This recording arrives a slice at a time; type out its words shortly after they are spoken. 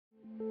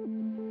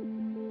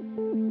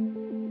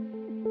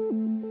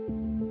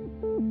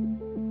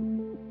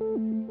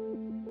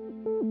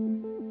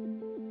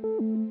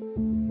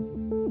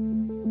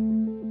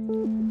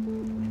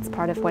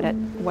part of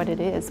what it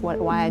is,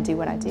 why I do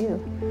what I do.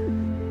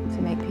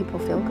 To make people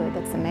feel good,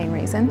 that's the main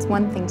reason. It's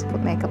one thing to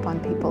put makeup on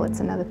people,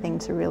 it's another thing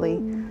to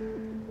really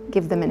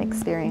give them an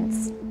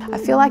experience. I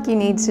feel like you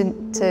need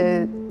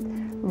to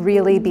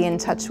really be in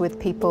touch with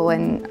people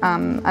and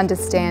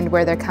understand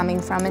where they're coming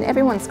from, and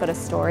everyone's got a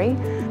story.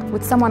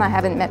 With someone I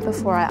haven't met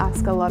before, I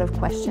ask a lot of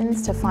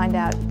questions to find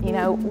out, you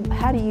know,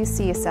 how do you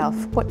see yourself?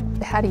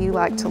 How do you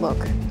like to look?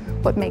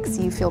 What makes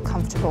you feel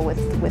comfortable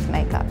with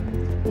makeup?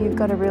 You've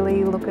got to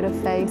really look at a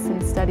face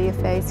and study a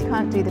face. You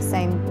can't do the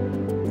same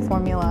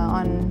formula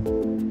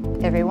on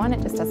everyone,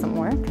 it just doesn't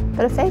work.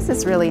 But a face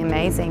is really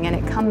amazing, and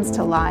it comes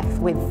to life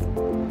with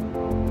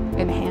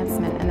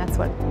enhancement, and that's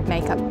what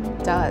makeup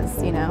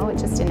does, you know? It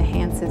just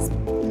enhances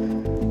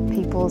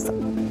people's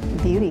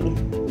beauty.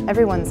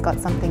 Everyone's got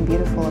something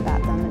beautiful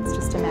about them, it's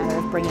just a matter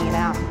of bringing it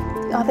out.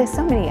 Oh, there's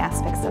so many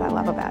aspects that I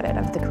love about it,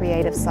 of the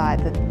creative side,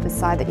 the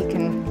side that you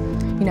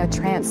can, you know,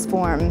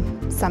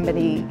 transform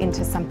somebody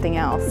into something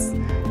else,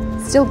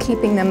 still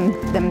keeping them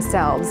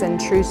themselves and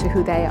true to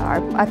who they are.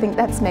 I think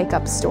that's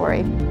makeup's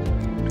story.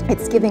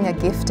 It's giving a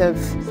gift of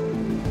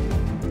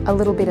a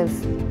little bit of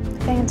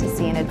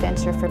fantasy and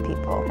adventure for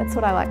people. That's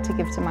what I like to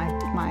give to my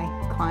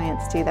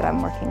clients too, that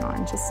I'm working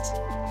on. Just,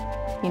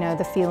 you know,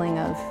 the feeling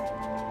of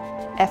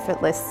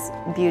effortless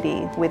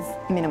beauty with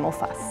minimal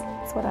fuss.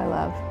 That's what I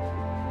love.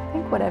 I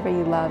think whatever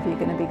you love, you're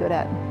going to be good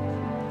at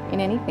in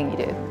anything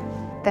you do.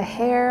 The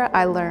hair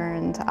I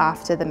learned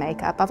after the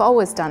makeup. I've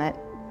always done it,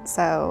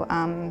 so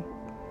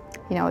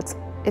you know,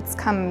 it's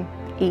come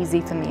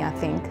easy for me, I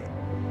think.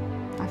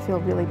 I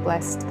feel really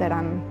blessed that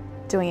I'm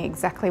doing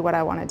exactly what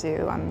I want to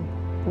do. I'm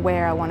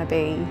where I want to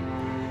be,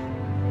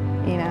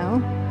 you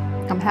know.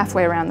 I'm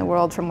halfway around the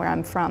world from where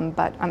I'm from,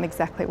 but I'm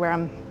exactly where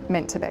I'm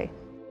meant to be.